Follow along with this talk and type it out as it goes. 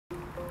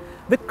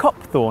The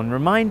Copthorne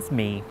reminds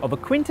me of a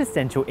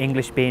quintessential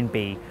English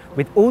B&B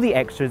with all the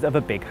extras of a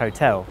big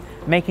hotel,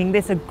 making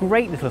this a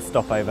great little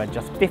stopover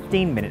just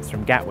 15 minutes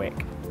from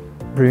Gatwick.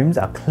 Rooms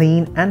are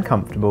clean and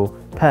comfortable,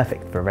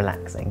 perfect for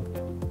relaxing.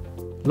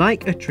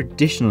 Like a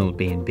traditional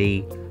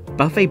B&B,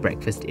 buffet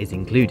breakfast is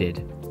included.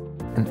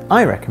 And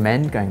I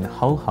recommend going the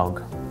whole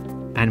hog.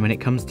 And when it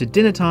comes to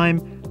dinner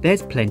time,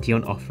 there's plenty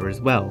on offer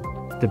as well.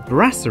 The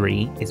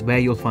Brasserie is where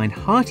you'll find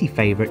hearty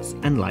favourites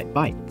and light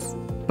bites.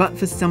 But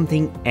for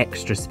something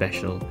extra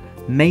special,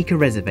 make a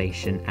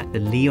reservation at the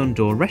Lion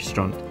d'Or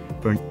restaurant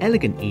for an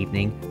elegant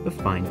evening of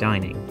fine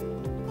dining.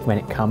 When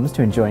it comes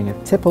to enjoying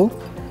a tipple,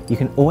 you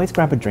can always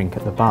grab a drink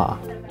at the bar.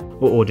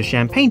 Or order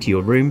champagne to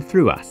your room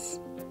through us.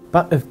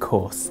 But of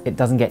course, it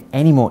doesn't get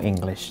any more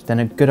English than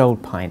a good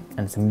old pint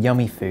and some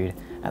yummy food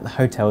at the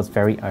hotel's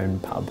very own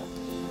pub.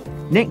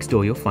 Next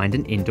door you'll find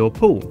an indoor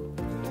pool,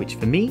 which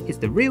for me is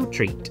the real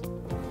treat.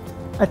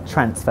 A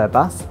transfer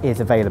bus is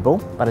available,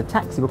 but a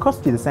taxi will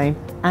cost you the same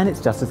and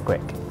it's just as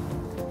quick.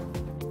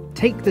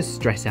 Take the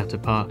stress out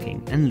of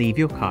parking and leave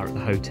your car at the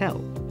hotel.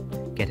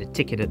 Get a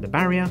ticket at the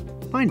barrier,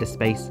 find a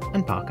space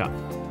and park up.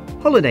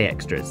 Holiday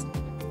extras.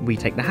 We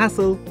take the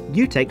hassle,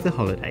 you take the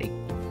holiday.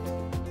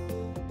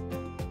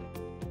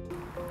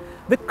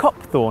 The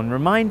Copthorne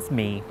reminds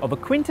me of a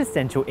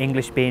quintessential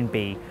English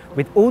B&B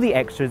with all the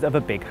extras of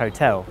a big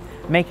hotel,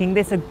 making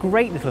this a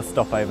great little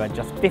stopover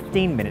just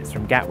 15 minutes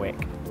from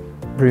Gatwick.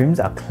 Rooms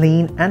are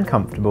clean and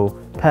comfortable,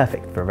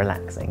 perfect for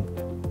relaxing.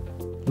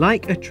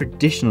 Like a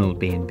traditional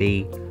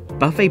B&B,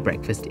 buffet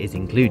breakfast is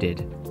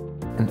included.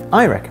 And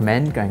I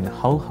recommend going the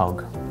whole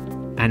hog.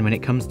 And when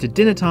it comes to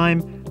dinner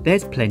time,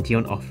 there's plenty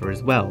on offer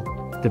as well.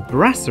 The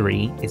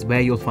Brasserie is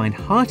where you'll find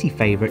hearty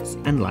favourites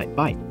and light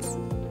bites.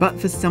 But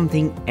for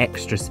something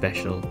extra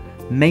special,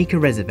 make a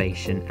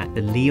reservation at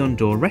the Lion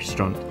d'Or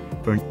restaurant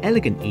for an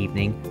elegant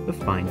evening of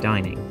fine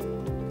dining.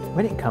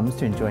 When it comes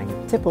to enjoying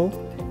a tipple,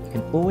 you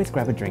can always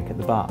grab a drink at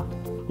the bar.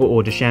 Or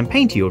order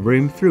champagne to your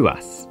room through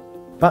us.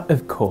 But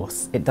of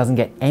course, it doesn't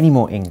get any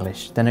more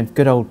English than a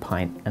good old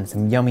pint and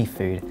some yummy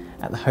food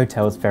at the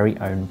hotel's very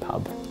own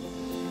pub.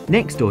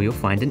 Next door you'll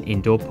find an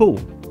indoor pool,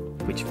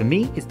 which for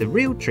me is the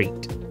real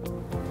treat.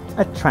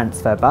 A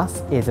transfer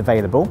bus is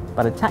available,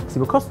 but a taxi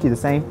will cost you the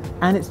same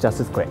and it's just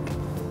as quick.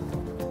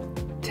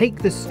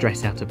 Take the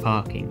stress out of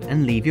parking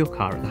and leave your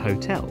car at the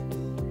hotel.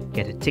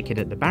 Get a ticket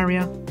at the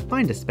barrier,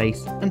 find a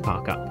space and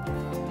park up.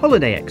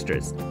 Holiday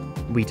extras.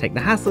 We take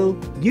the hassle,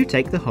 you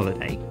take the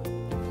holiday.